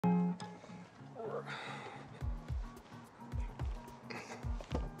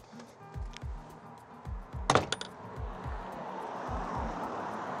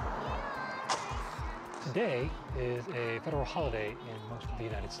Today is a federal holiday in most of the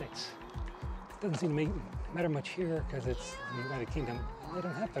United States. It doesn't seem to matter much here because it's the United Kingdom and they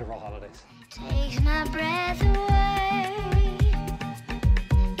don't have federal holidays. Takes my breath away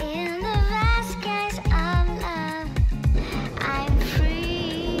in the vast skies of love. I'm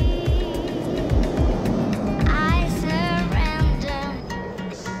free. I surrender.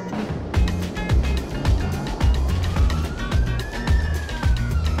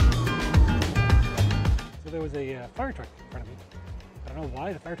 So there was a fire truck in front of me. I don't know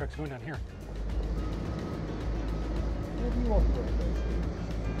why the fire truck's going down here. What do you operate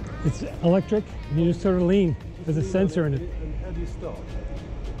those? It's electric. You just sort of lean. There's a sensor in it. And how do you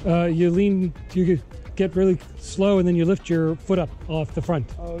start? You lean, you get really slow and then you lift your foot up off the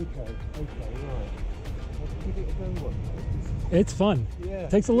front. Oh, okay, right. I'll give it a go. What? It's fun. Yeah.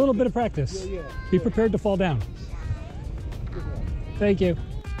 Takes a little bit of practice. Yeah. Be prepared to fall down. Good luck. Thank you.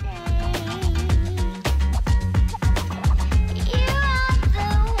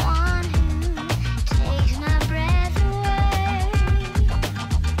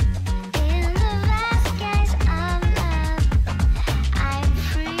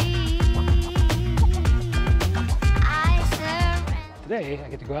 Today I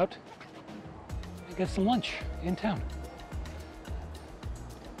get to go out and get some lunch in town.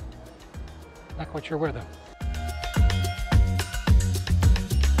 Not quite sure where though.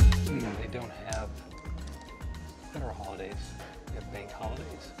 They don't have federal holidays, they have bank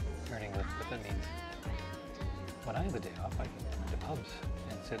holidays here in England. What that means, when I have the day off, I can go to pubs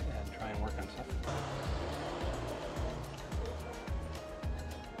and sit and try and work on stuff.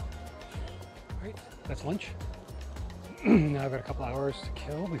 Alright, that's lunch. Now I've got a couple hours to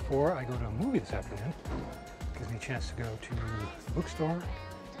kill before I go to a movie this afternoon. Gives me a chance to go to the bookstore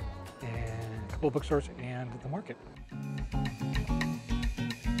and a couple of bookstores and the market. The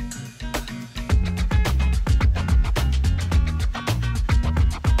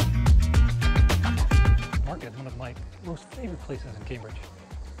market is one of my most favorite places in Cambridge.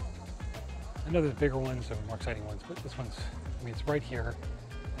 I know there's bigger ones and more exciting ones, but this one's, I mean, it's right here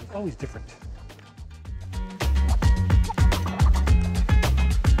and it's always different.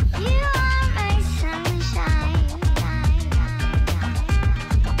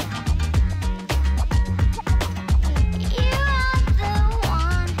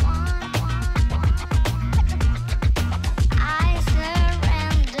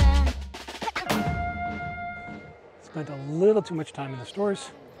 Spent a little too much time in the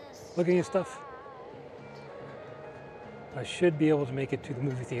stores looking at stuff. I should be able to make it to the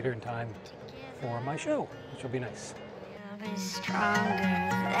movie theater in time for my show, which will be nice. Be stronger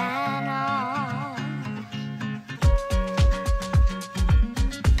than all.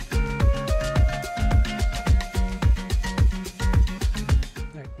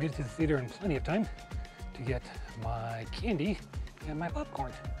 I made it to the theater in plenty of time to get my candy and my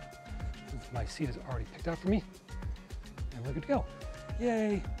popcorn. Since my seat is already picked out for me, and we're good to go.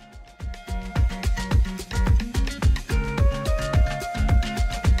 Yay!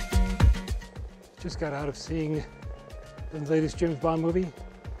 Just got out of seeing the latest James Bond movie.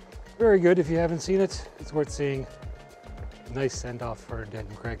 Very good if you haven't seen it. It's worth seeing. Nice send-off for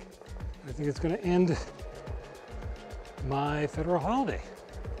Daniel Craig. I think it's going to end my federal holiday.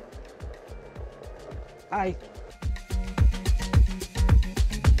 Bye.